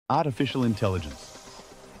Artificial intelligence.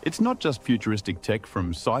 It's not just futuristic tech from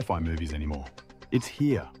sci-fi movies anymore. It's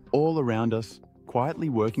here, all around us, quietly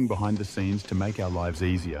working behind the scenes to make our lives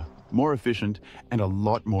easier, more efficient, and a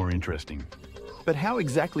lot more interesting. But how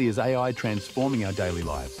exactly is AI transforming our daily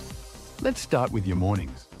lives? Let's start with your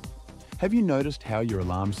mornings. Have you noticed how your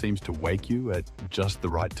alarm seems to wake you at just the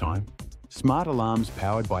right time? Smart alarms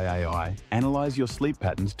powered by AI analyze your sleep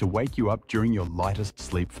patterns to wake you up during your lightest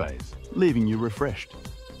sleep phase, leaving you refreshed.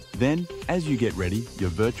 Then, as you get ready,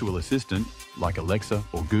 your virtual assistant, like Alexa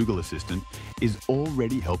or Google Assistant, is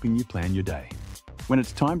already helping you plan your day. When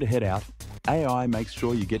it's time to head out, AI makes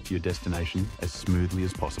sure you get to your destination as smoothly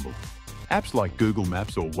as possible. Apps like Google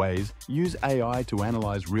Maps or Waze use AI to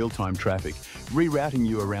analyze real-time traffic, rerouting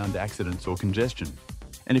you around accidents or congestion.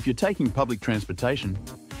 And if you're taking public transportation,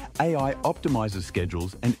 AI optimizes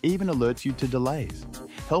schedules and even alerts you to delays,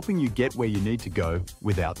 helping you get where you need to go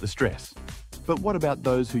without the stress. But what about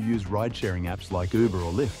those who use ride-sharing apps like Uber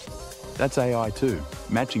or Lyft? That's AI too,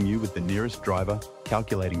 matching you with the nearest driver,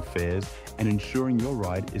 calculating fares, and ensuring your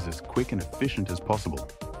ride is as quick and efficient as possible.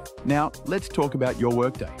 Now, let's talk about your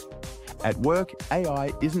workday. At work,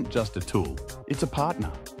 AI isn't just a tool, it's a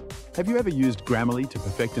partner. Have you ever used Grammarly to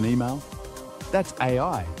perfect an email? That's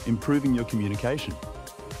AI improving your communication.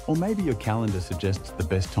 Or maybe your calendar suggests the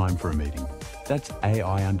best time for a meeting. That's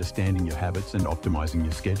AI understanding your habits and optimizing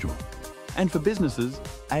your schedule. And for businesses,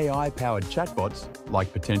 AI-powered chatbots,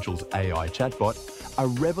 like Potential's AI chatbot, are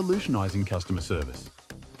revolutionizing customer service.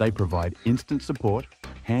 They provide instant support,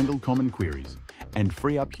 handle common queries, and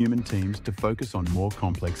free up human teams to focus on more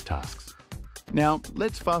complex tasks. Now,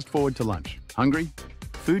 let's fast forward to lunch. Hungry?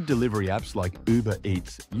 Food delivery apps like Uber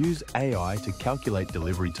Eats use AI to calculate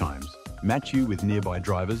delivery times, match you with nearby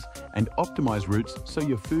drivers, and optimize routes so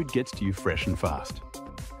your food gets to you fresh and fast.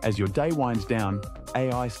 As your day winds down,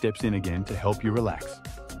 AI steps in again to help you relax.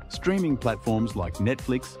 Streaming platforms like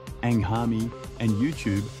Netflix, Anghami, and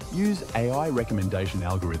YouTube use AI recommendation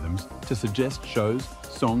algorithms to suggest shows,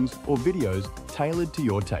 songs, or videos tailored to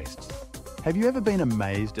your tastes. Have you ever been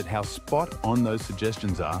amazed at how spot on those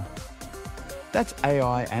suggestions are? That's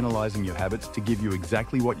AI analyzing your habits to give you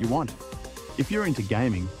exactly what you want. If you're into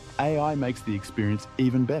gaming, AI makes the experience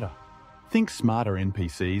even better. Think smarter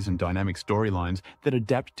NPCs and dynamic storylines that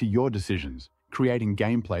adapt to your decisions, creating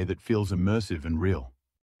gameplay that feels immersive and real.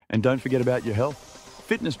 And don't forget about your health.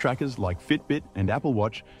 Fitness trackers like Fitbit and Apple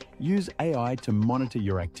Watch use AI to monitor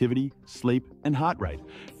your activity, sleep, and heart rate,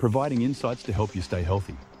 providing insights to help you stay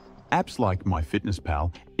healthy. Apps like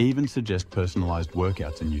MyFitnessPal even suggest personalized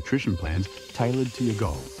workouts and nutrition plans tailored to your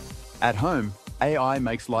goals. At home, AI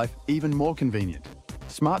makes life even more convenient.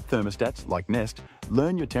 Smart thermostats like Nest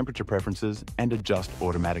learn your temperature preferences and adjust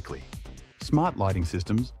automatically. Smart lighting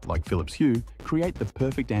systems like Philips Hue create the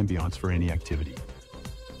perfect ambiance for any activity.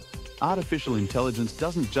 Artificial intelligence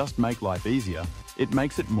doesn't just make life easier, it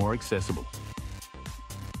makes it more accessible.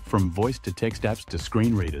 From voice-to-text apps to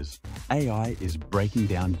screen readers, AI is breaking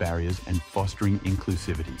down barriers and fostering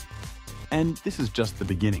inclusivity. And this is just the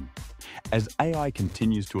beginning. As AI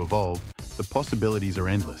continues to evolve, the possibilities are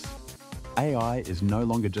endless. AI is no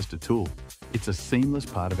longer just a tool, it's a seamless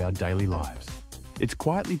part of our daily lives. It's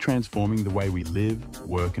quietly transforming the way we live,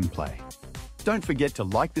 work, and play. Don't forget to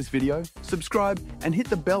like this video, subscribe, and hit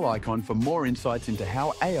the bell icon for more insights into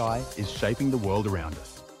how AI is shaping the world around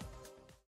us.